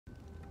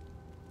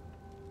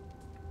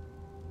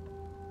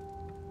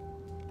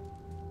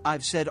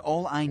I've said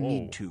all I Whoa.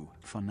 need to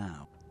for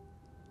now.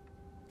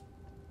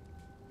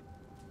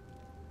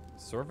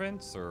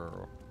 Servants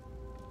or...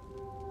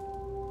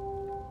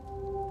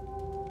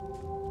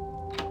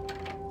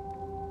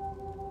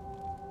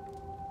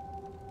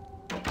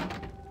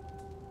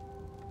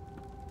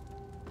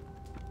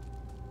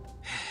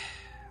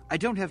 I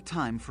don't have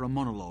time for a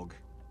monologue.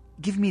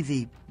 Give me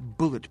the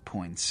bullet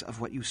points of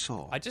what you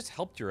saw. I just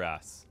helped your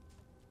ass.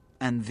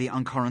 And the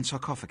Ankaran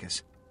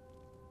sarcophagus.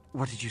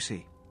 What did you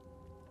see?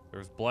 There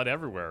was blood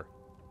everywhere.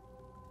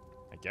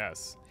 I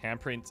guess.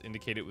 Handprints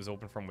indicate it was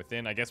open from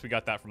within. I guess we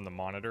got that from the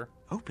monitor.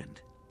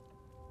 Opened?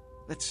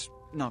 Let's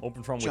not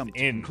open from jump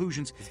within to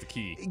conclusions. Is the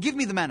key. Give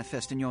me the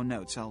manifest in your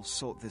notes. I'll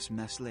sort this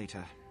mess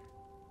later.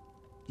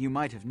 You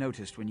might have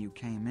noticed when you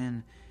came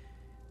in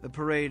the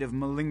parade of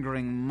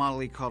malingering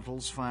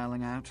mollycoddles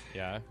filing out.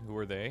 Yeah, who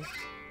are they?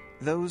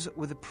 Those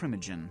were the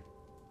Primogen,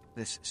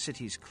 this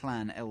city's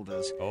clan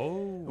elders.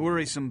 Oh. A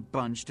worrisome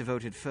bunch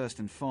devoted first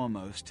and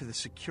foremost to the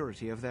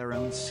security of their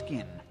own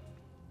skin.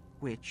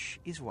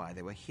 Which is why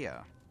they were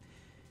here.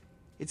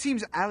 It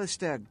seems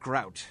Alistair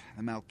Grout,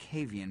 the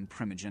Malkavian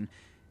Primogen,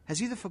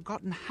 has either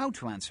forgotten how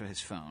to answer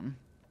his phone,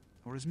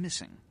 or is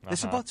missing. The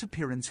Sabbat's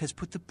appearance has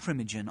put the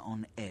Primogen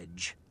on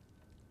edge.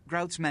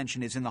 Grout's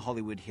mansion is in the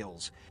Hollywood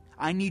Hills.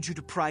 I need you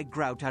to pry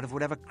Grout out of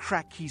whatever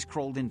crack he's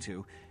crawled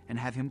into, and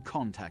have him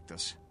contact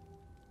us.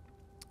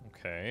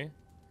 Okay.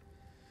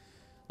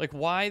 Like,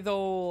 why,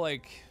 though,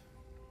 like...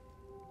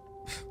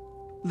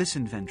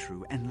 Listen,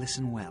 Ventru, and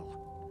listen well.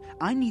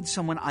 I need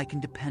someone I can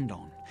depend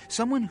on.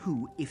 Someone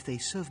who, if they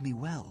serve me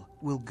well,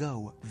 will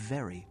go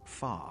very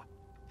far.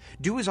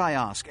 Do as I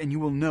ask, and you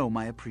will know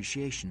my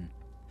appreciation.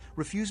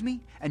 Refuse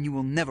me, and you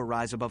will never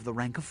rise above the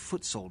rank of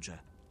foot soldier.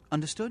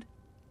 Understood?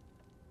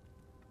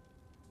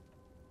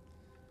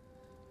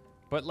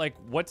 But, like,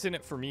 what's in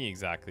it for me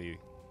exactly?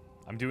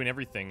 I'm doing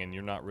everything, and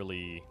you're not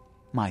really...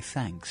 My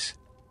thanks.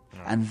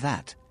 Oh. And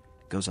that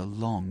goes a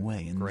long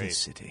way in Great. this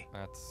city.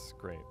 That's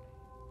great.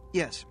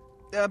 Yes.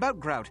 About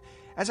Grout.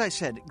 As I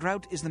said,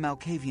 Grout is the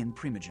Malkavian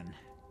Primogen.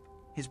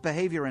 His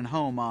behavior and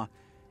home are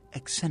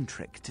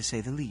eccentric, to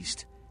say the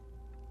least.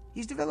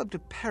 He's developed a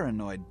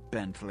paranoid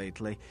bent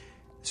lately,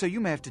 so you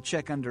may have to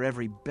check under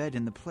every bed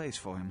in the place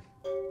for him.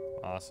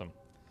 Awesome.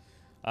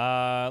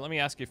 Let me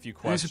ask you a few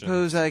questions. I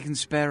suppose I can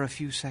spare a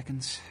few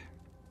seconds.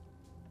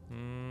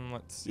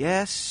 Let's see.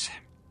 Yes.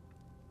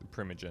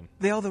 Primogen.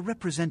 They are the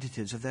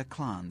representatives of their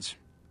clans,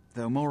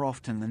 though more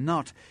often than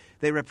not,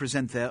 they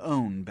represent their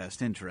own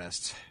best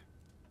interests.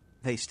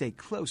 They stay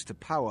close to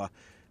power,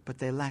 but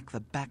they lack the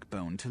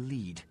backbone to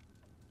lead.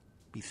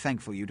 Be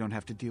thankful you don't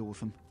have to deal with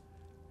them,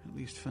 at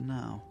least for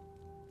now.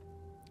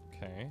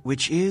 Okay.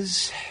 Which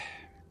is...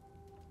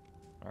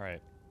 All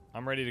right.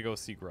 I'm ready to go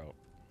see Grout.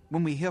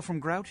 When we hear from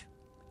Grout,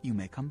 you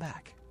may come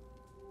back.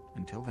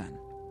 Until then.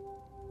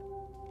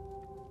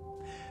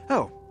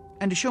 Oh,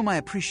 and to show my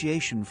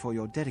appreciation for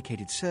your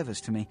dedicated service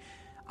to me,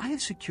 I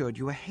have secured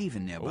you a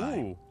haven nearby.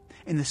 Ooh.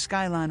 In the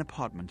Skyline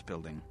apartment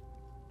building.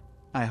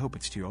 I hope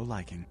it's to your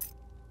liking.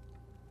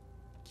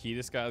 Key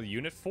to Sky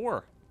Unit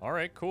 4. All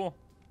right, cool.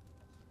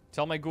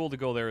 Tell my ghoul to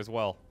go there as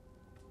well.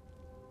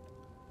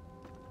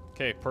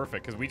 Okay,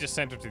 perfect, because we just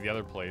sent her to the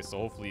other place, so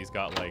hopefully he's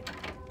got, like...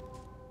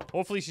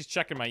 Hopefully she's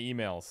checking my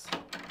emails,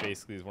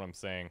 basically is what I'm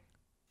saying.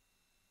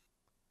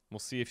 We'll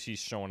see if she's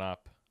showing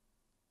up.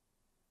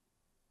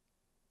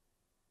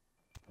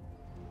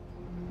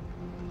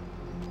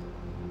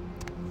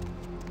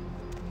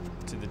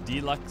 To the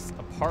deluxe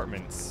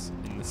apartments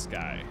in the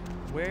sky.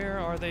 Where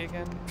are they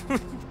again?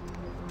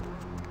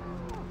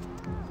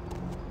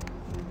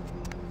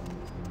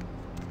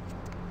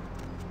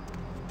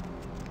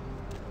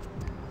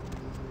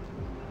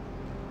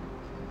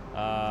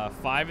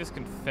 Five is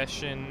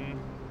confession.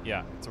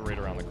 Yeah, it's right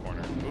around the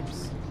corner.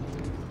 Oops.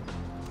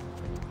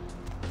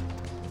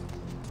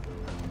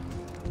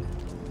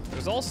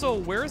 There's also,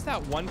 where's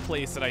that one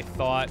place that I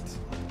thought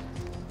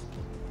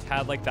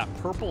had like that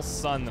purple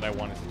sun that I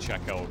wanted to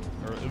check out?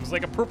 Or it was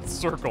like a purple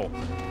circle,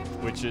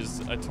 which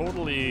is a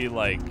totally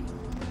like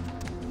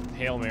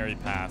Hail Mary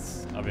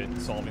pass of it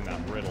solving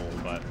that riddle,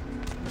 but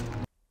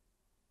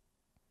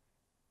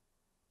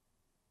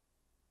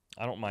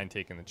I don't mind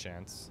taking the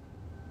chance.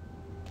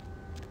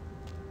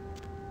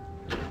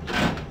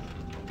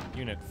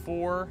 Unit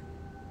 4.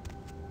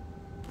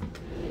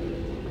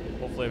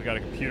 Hopefully I've got a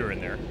computer in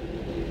there.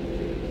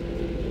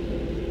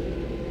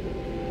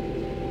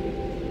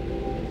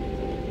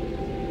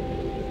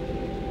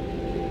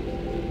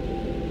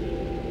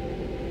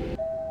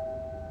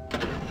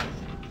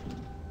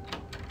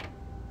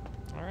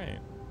 Alright.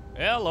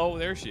 Hello,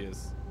 there she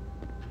is.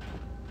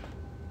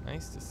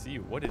 Nice to see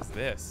you. What is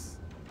this?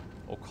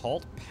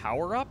 Occult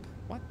power-up?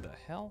 What the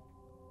hell?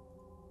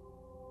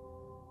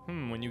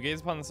 When you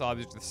gaze upon this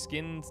object, the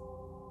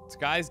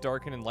skies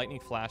darken and lightning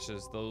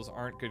flashes. Those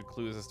aren't good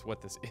clues as to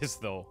what this is,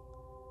 though.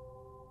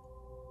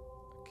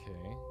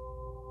 Okay.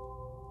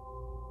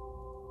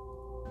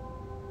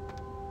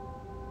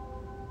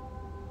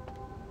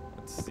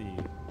 Let's see.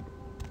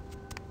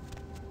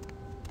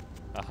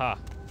 Aha.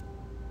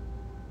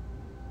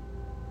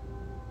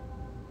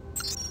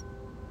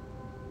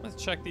 want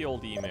to check the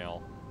old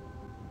email.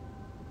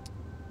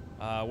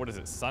 What is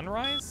it?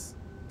 Sunrise?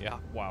 Yeah.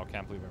 Wow.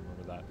 Can't believe I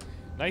remember that.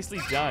 Nicely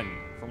done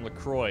from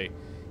LaCroix.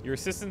 Your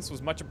assistance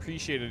was much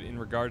appreciated in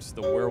regards to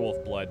the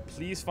werewolf blood.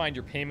 Please find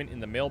your payment in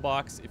the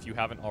mailbox if you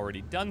haven't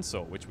already done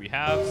so, which we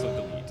have, so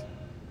delete.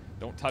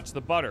 Don't touch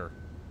the butter.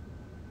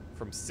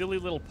 From Silly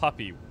Little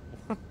Puppy.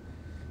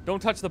 Don't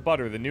touch the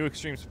butter. The new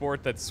extreme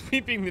sport that's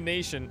sweeping the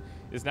nation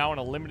is now on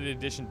a limited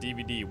edition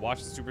DVD.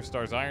 Watch the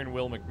superstars Iron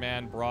Will,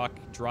 McMahon, Brock,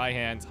 Dry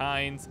Hands,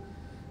 Hines,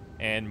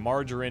 and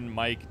Margarine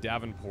Mike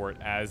Davenport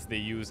as they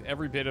use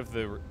every bit of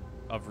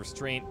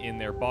restraint in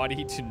their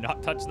body to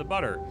not touch the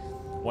butter.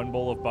 1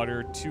 bowl of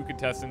butter, 2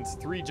 contestants,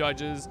 3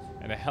 judges,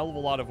 and a hell of a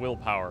lot of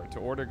willpower. To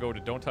order, go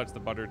to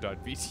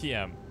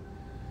don'ttouchthebutter.vtm.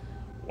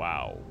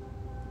 Wow.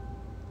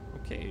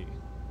 Okay.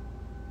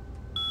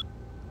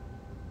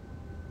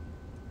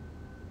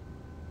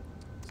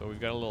 So we've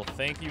got a little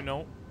thank you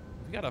note.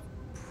 We got a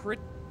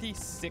pretty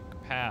sick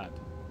pad.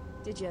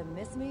 Did you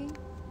miss me?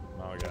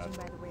 Oh my god. Judging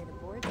by the way the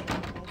boards are,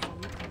 I'd say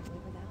you can't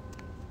live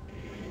without.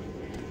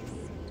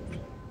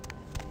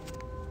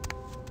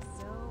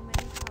 So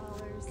many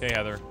colors. Okay,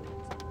 Heather.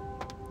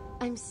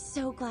 I'm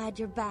so glad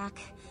you're back.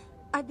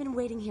 I've been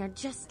waiting here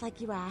just like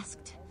you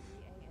asked.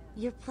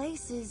 Your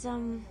place is,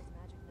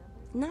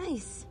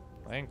 nice.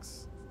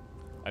 Thanks.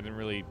 I didn't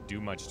really do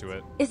much to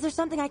it. Is there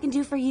something I can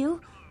do for you?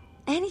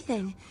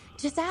 Anything.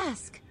 Just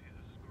ask.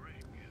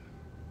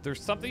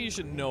 There's something you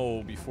should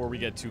know before we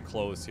get too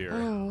close here.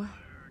 Oh.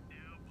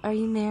 Are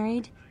you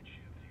married?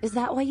 Is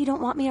that why you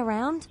don't want me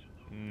around?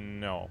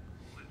 No.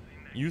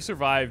 You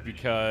survived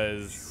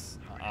because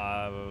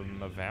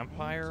I'm a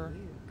vampire?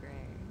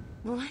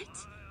 What?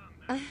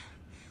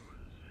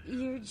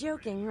 You're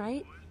joking,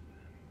 right?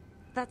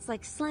 That's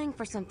like slang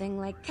for something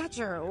like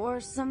catcher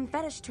or some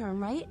fetish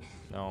term, right?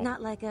 No.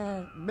 Not like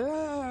a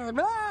blah,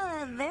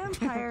 blah,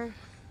 vampire.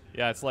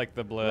 Yeah, it's like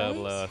the blah Right?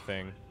 blah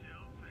thing.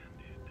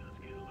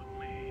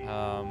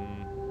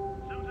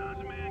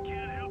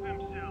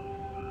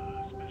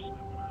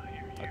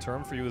 A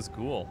term for you is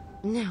ghoul.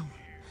 No.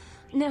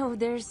 No,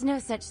 there's no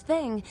such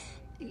thing.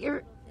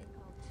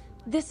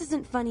 This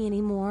isn't funny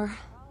anymore.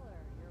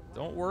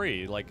 Don't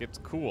worry, like, it's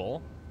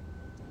cool.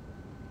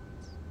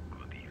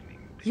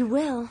 You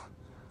will.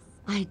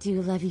 I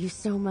do love you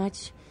so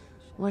much.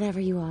 Whatever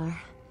you are.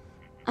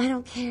 I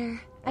don't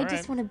care. I just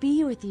Alright. want to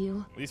be with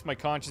you. At least my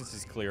conscience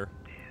is clear.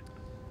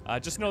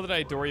 Just know that I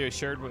adore you. I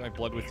shared my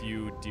blood with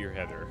you, dear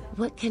Heather.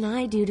 What can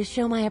I do to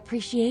show my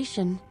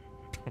appreciation?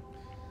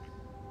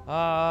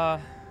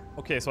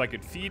 Okay, so I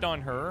could feed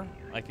on her.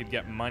 I could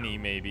get money,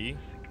 maybe.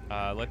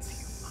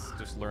 Let's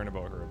just learn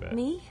about her a bit.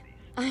 Me?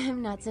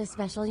 I'm not so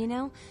special, you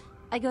know?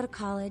 I go to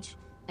college.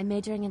 I'm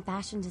majoring in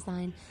fashion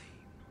design.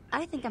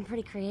 I think I'm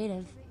pretty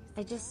creative.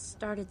 I just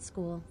started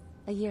school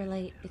a year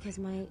late because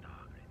my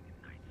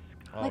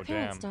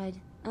parents died.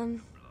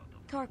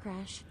 Car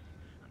crash.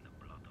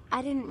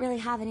 I didn't really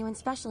have anyone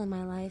special in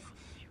my life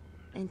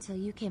until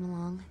you came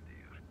along.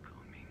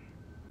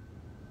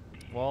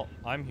 Well,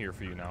 I'm here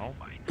for you now.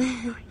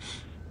 Okay,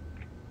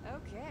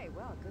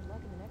 well, good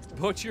luck in the next one.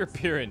 About your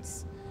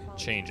appearance.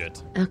 Change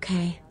it.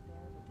 Okay.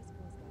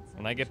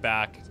 When I get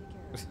back,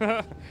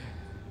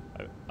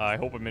 I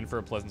hope I'm in for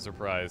a pleasant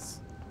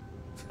surprise.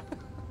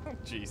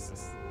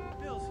 Jesus.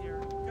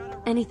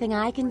 Anything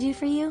I can do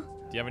for you?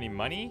 Do you have any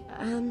money?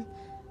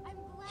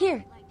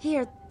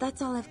 Here,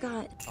 that's all I've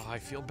got. Oh, I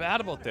feel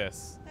bad about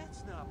this.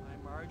 That's not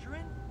my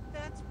margarine.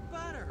 That's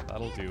butter.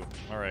 That'll do.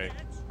 All right.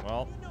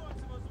 Well.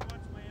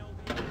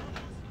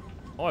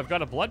 Oh, I've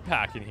got a blood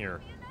pack in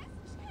here.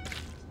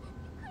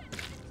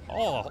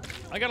 Oh,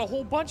 I got a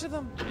whole bunch of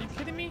them. Are you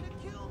kidding me?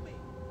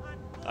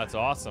 That's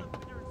awesome.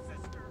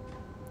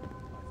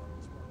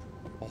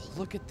 Oh,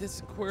 look at this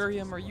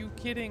aquarium. Are you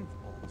kidding?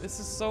 This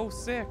is so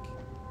sick.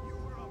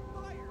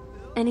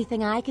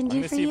 Anything I can I'm do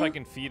gonna for see you? if I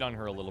can feed on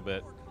her a little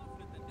bit.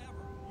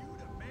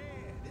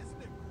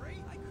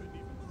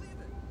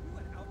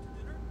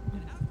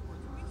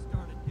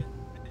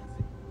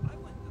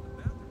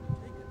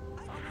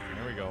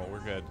 There we go. We're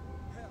good.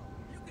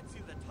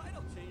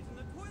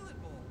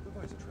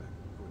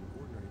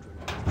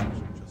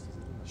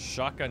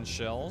 Shotgun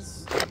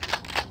shells.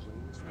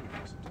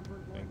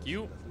 Thank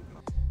you.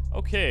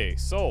 Okay,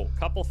 so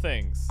couple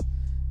things.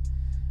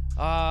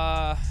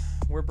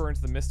 Where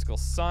burns the mystical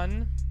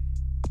sun?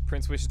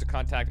 Prince wishes to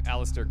contact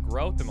Alistair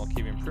Grout, the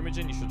Malkavian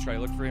Primogen. You should try to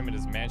look for him at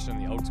his mansion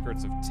on the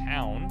outskirts of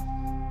town.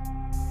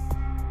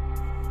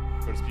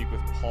 Go to speak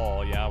with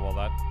Paul. Yeah, well,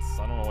 I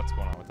don't know what's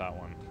going on with that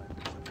one.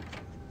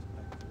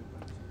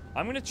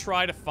 I'm gonna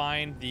try to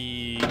find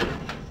the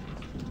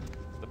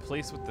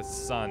place with the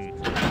sun.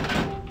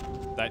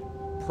 That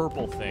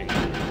purple thing.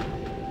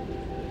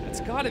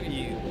 It's gotta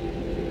be,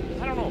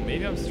 I don't know,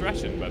 maybe I'm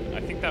stretching, but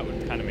I think that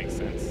would kind of make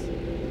sense.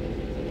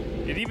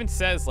 It even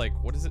says, like,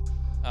 what is it?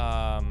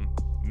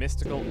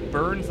 Mystical,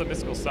 burns the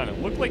mystical sun.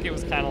 It looked like it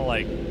was kind of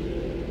like,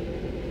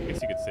 I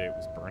guess you could say it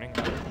was burning.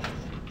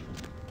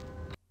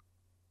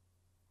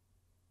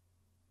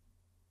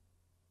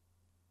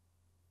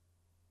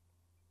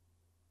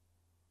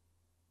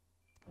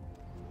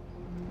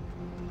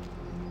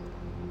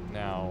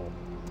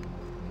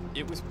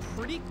 it was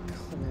pretty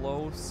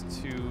close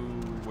to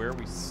where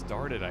we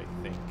started, I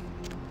think.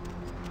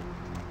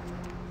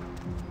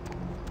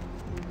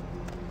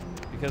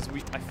 Because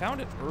I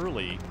found it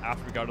early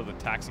after we got to the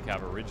taxi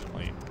cab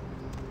originally.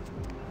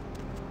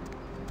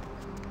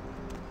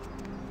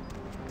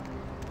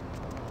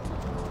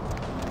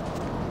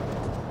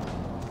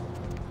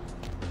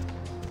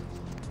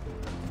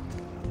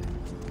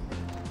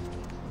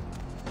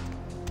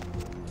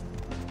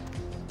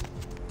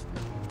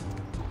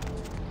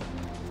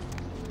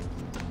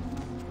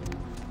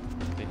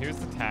 Okay, here's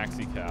the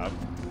taxi cab.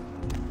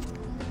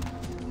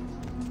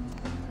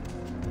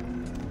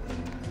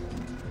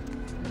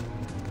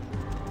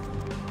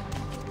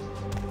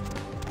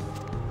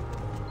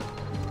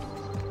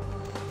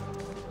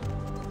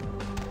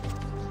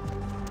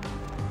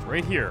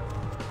 Right here.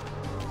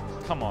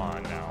 Come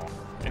on now.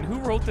 And who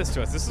wrote this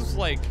to us? This is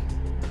like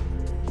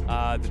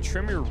the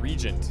Tremere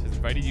Regent has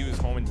invited you to his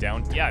home in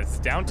it's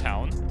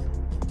downtown.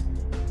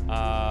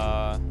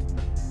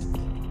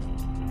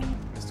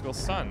 Mystical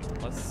Sun.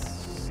 Let's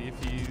see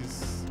if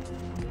he's.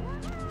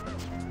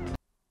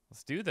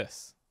 Let's do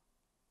this.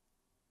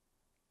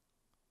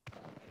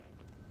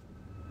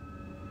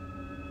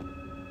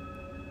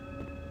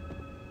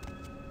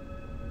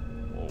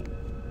 Whoa.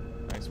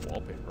 Nice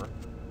wallpaper.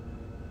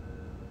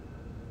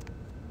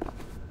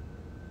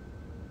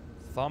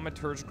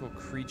 Thaumaturgical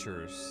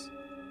Creatures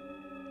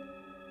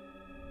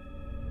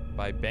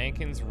by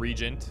Bankin's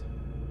Regent,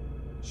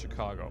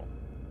 Chicago.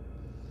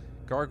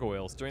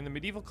 Gargoyles. During the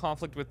medieval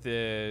conflict with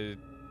the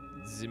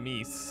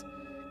Zimis,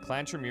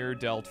 Clan Tremere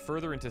delved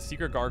further into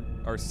secret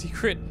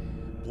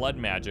blood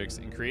magics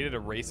and created a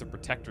race of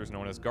protectors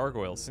known as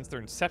gargoyles. Since their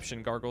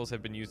inception, gargoyles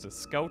have been used as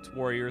scouts,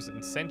 warriors,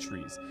 and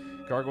sentries.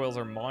 Gargoyles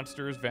are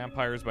monsters,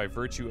 vampires by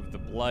virtue of the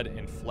blood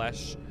and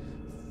flesh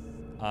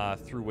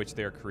through which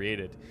they are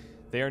created.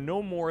 They are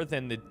no more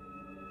than the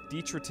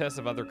detritus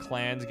of other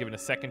clans given a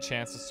second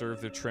chance to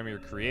serve their Tremere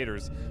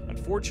creators.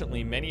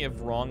 Unfortunately, many have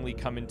wrongly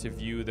come into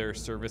view their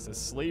service as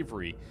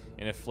slavery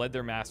and have fled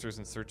their masters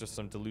in search of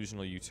some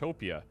delusional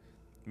utopia.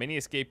 Many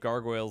escaped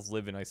gargoyles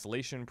live in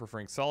isolation,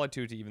 preferring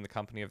solitude to even the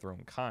company of their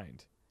own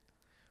kind.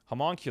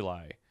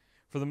 Homunculi.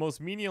 For the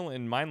most menial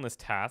and mindless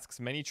tasks,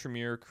 many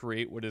Tremere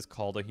create what is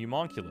called a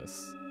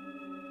homunculus.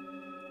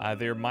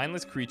 They are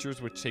mindless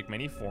creatures which take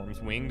many forms,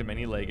 winged,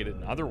 many-legged,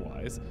 and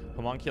otherwise.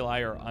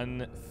 Homunculi are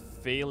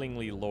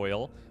unfailingly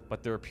loyal,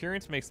 but their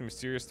appearance makes them a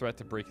mysterious threat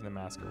to breaking the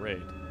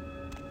Masquerade.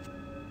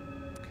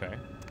 Okay.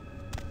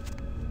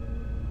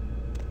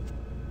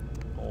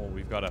 Oh,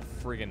 we've got a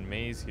friggin'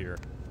 maze here.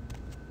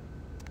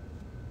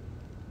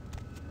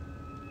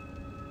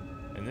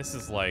 And this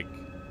is like...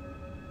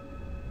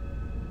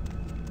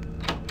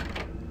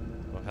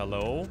 Oh,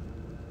 hello?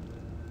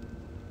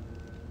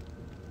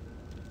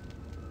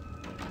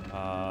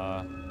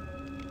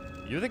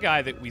 You're the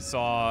guy that we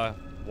saw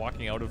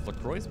walking out of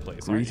LaCroix's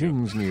place, aren't you?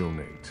 Greetings,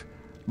 Neonate.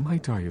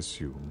 Might I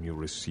assume you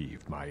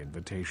received my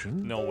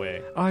invitation? No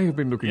way. I have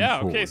been looking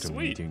forward to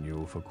sweet. meeting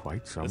you for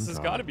quite some time. This has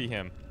got to be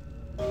him.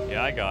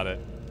 Yeah, I got it.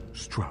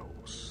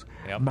 Strauss.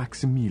 Yep.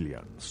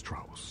 Maximilian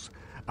Strauss.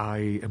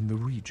 I am the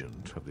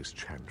regent of this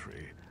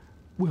chantry.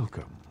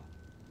 Welcome.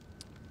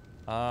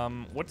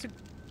 What's a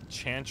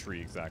chantry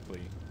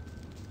exactly?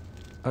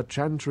 A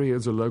chantry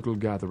is a local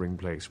gathering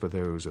place for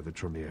those of the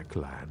Tremere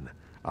clan.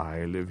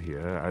 I live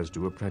here, as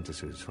do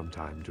apprentices from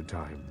time to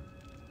time.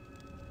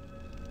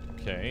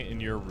 Okay,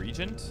 and you're a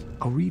regent?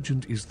 A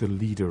regent is the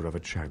leader of a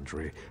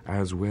chantry,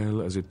 as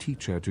well as a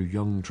teacher to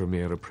young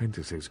Tremere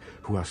apprentices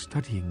who are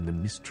studying the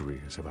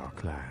mysteries of our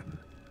clan.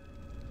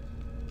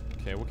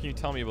 Okay, what can you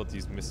tell me about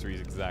these mysteries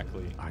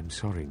exactly? I'm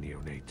sorry,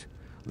 Neonate.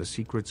 The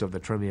secrets of the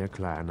Tremere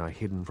clan are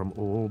hidden from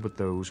all but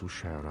those who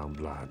share our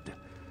blood.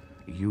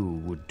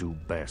 You would do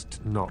best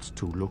not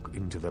to look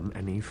into them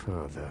any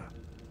further.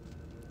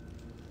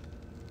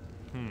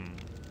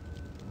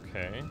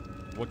 Okay.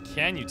 What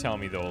can you tell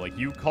me, though? Like,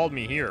 you called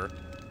me here.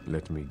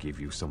 Let me give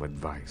you some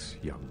advice,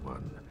 young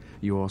one.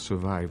 Your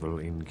survival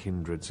in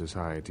kindred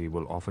society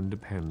will often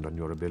depend on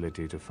your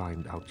ability to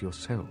find out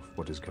yourself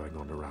what is going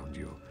on around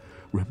you.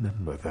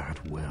 Remember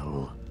that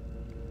well.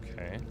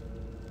 Okay.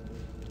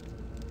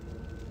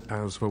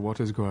 As for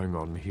what is going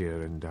on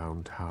here in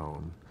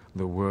downtown,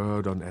 the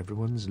word on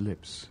everyone's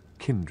lips,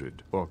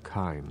 kindred or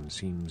kind,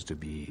 seems to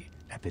be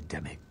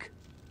epidemic.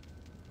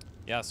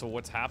 Yeah, so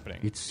what's happening?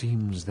 It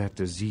seems that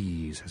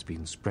disease has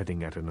been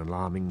spreading at an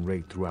alarming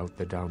rate throughout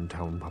the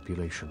downtown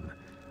population.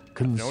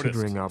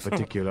 Considering our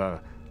particular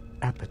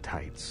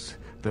appetites,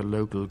 the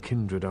local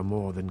kindred are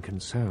more than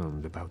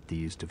concerned about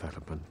these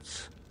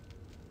developments.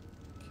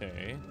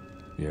 Okay.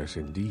 Yes,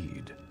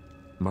 indeed.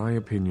 My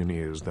opinion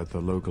is that the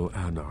local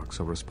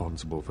anarchs are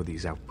responsible for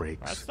these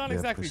outbreaks. That's not Their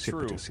exactly true.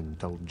 precipitous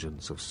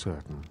indulgence of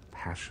certain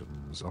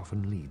passions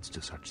often leads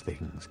to such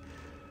things.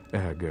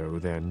 Ergo,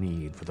 their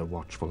need for the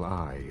watchful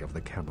eye of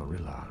the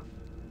Camarilla.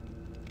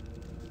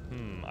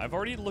 I've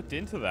already looked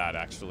into that,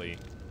 actually.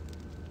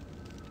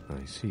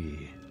 I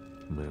see.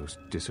 Most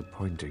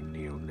disappointing,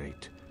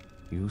 Neonate.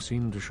 You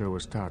seem to show a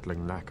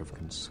startling lack of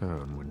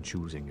concern when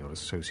choosing your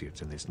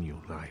associates in this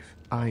new life.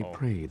 I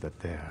pray that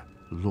their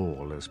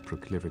lawless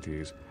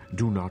proclivities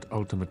do not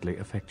ultimately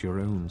affect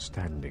your own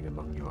standing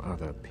among your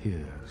other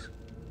peers.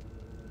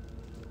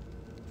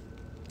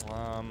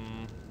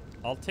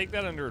 I'll take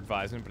that under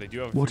advisement, but I do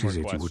have a What few is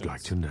more it you questions. would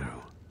like to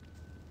know?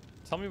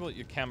 Tell me about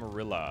your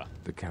Camarilla.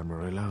 The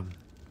Camarilla.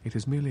 It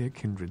is merely a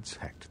kindred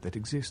sect that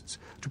exists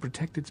to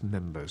protect its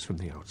members from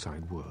the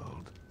outside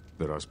world.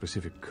 There are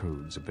specific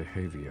codes of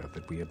behavior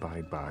that we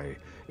abide by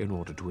in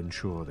order to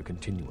ensure the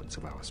continuance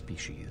of our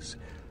species.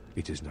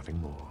 It is nothing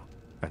more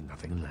and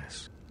nothing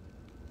less.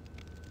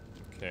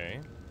 Okay.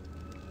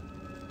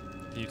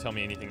 Can you tell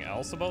me anything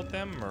else about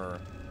them,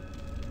 or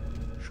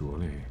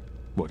Surely.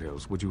 What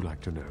else would you like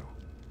to know?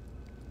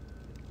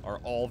 are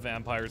all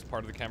vampires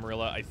part of the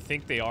Camarilla? I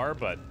think they are,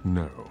 but...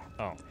 No.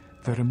 Oh.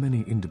 There are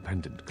many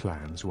independent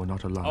clans who are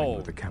not aligned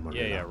with the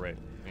Camarilla. Yeah, right.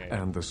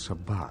 Yeah. And the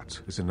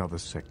Sabbat is another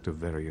sect of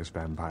various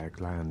vampire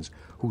clans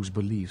whose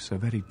beliefs are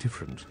very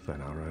different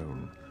than our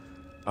own.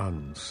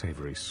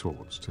 Unsavory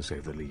sorts, to say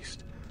the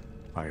least.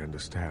 I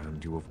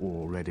understand you have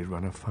already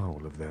run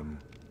afoul of them.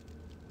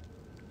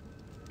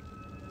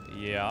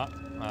 Yeah,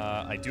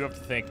 I do have to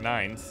thank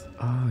Nines.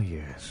 Ah,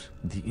 yes.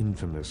 The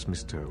infamous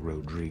Mr.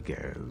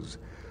 Rodriguez.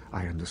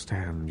 I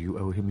understand you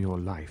owe him your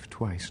life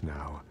twice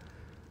now.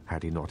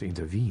 Had he not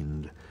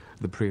intervened,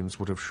 the prince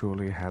would have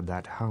surely had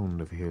that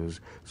hound of his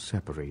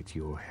separate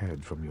your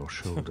head from your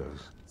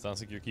shoulders.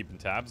 Sounds like you're keeping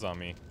tabs on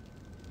me.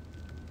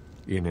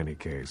 In any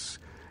case,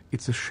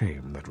 it's a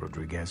shame that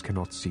Rodriguez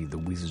cannot see the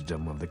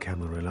wisdom of the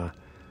Camarilla.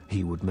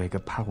 He would make a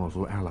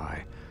powerful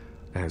ally.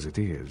 As it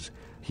is,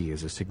 he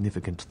is a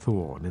significant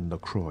thorn in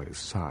LaCroix's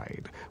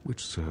side,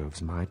 which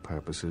serves my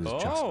purposes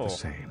just the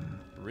same.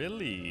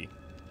 Really?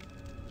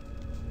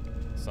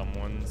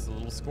 Someone's a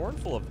little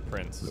scornful of the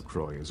prince.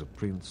 LaCroix is a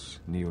prince,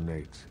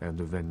 neonate,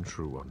 and a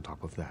Ventrue on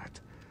top of that.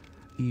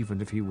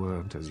 Even if he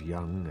weren't as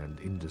young and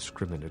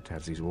indiscriminate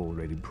as he's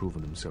already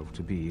proven himself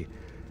to be,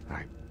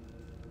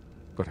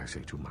 But I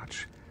say too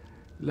much.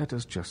 Let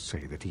us just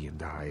say that he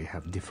and I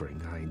have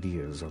differing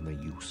ideas on the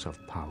use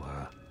of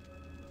power.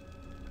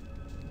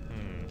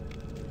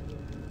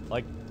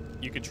 Like,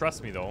 you can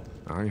trust me, though.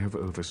 I have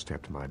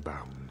overstepped my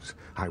bounds.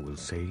 I will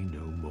say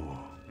no more.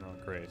 Oh,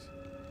 great.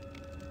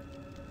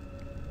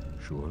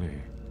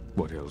 Surely.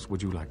 What else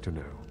would you like to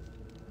know?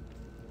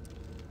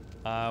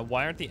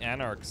 Why aren't the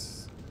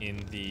Anarchs in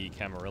the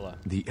Camarilla?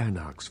 The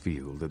Anarchs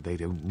feel that they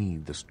don't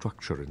need the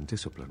structure and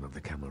discipline of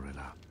the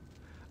Camarilla.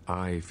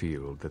 I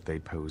feel that they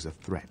pose a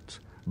threat,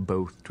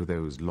 both to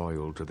those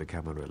loyal to the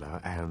Camarilla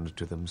and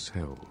to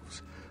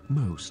themselves.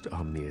 Most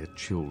are mere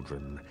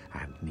children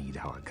and need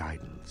our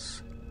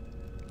guidance.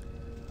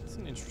 That's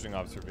an interesting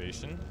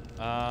observation.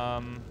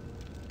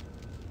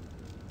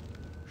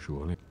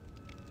 Surely.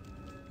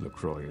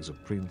 LaCroix is a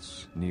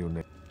prince,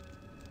 neonate.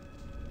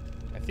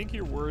 I think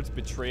your words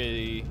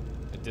betray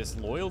a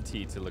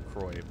disloyalty to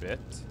LaCroix a bit.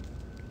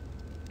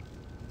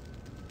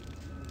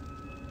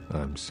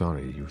 I'm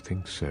sorry you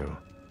think so.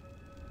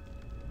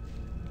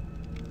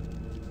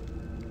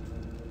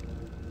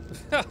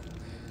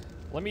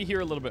 Let me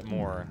hear a little bit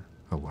more.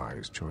 A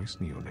wise choice,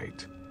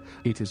 neonate.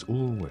 It is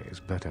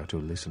always better to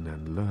listen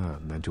and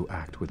learn than to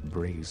act with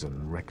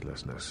brazen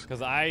recklessness.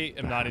 Because I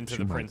am not into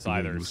the prince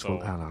either, a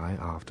useful ally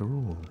after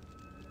all.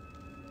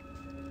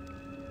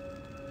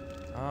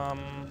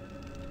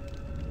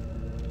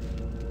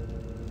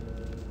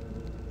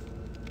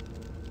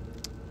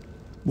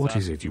 What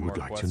is it you would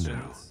like to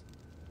know?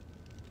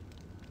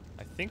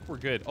 I think we're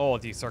good. Oh,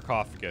 the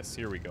sarcophagus.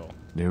 Here we go.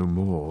 No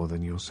more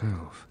than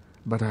yourself.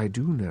 But I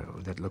do know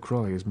that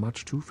LaCroix is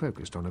much too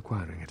focused on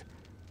acquiring it.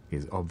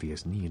 His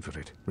obvious need for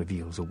it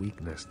reveals a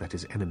weakness that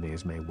his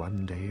enemies may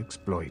one day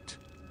exploit.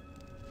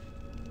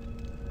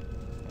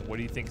 What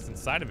do you think is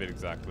inside of it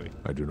exactly?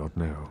 I do not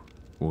know.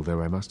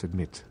 Although I must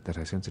admit that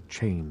I sense a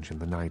change in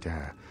the night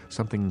air,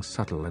 something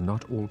subtle and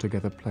not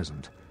altogether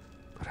pleasant.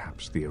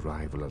 Perhaps the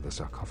arrival of the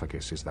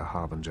sarcophagus is the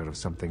harbinger of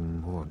something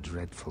more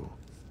dreadful.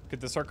 Could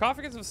the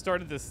sarcophagus have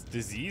started this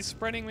disease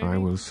spreading, maybe? I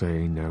will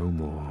say no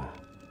more.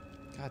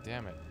 God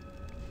damn it.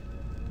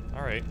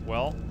 Alright,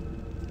 well,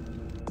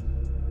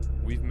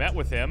 we've met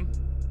with him.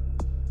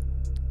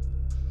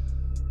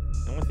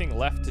 The only thing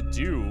left to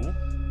do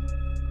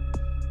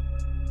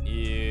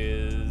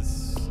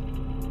is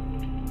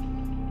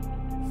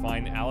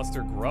find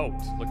Alistair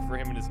Grout. Look for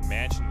him in his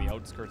mansion in the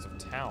outskirts of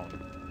town.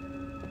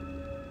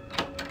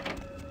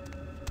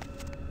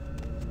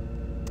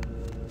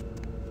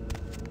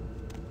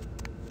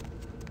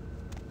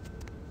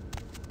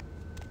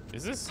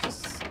 Is this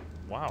just...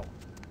 Wow.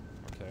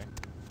 Okay.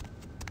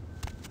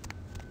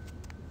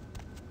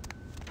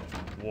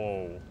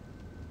 Whoa.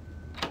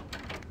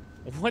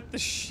 What the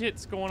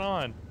shit's going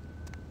on?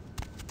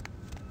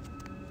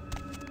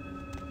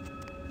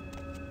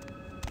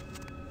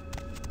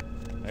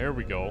 There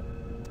we go.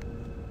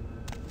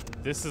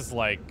 This is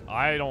like,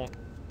 I don't...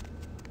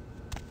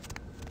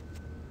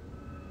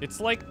 It's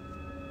like...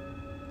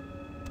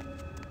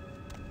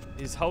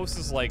 His house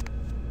is like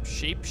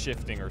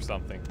shape-shifting or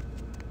something.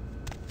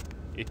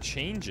 it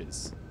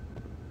changes.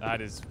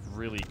 That is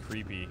really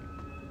creepy.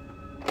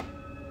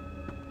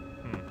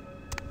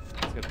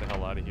 Let's get the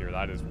hell out of here.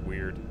 That is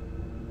weird.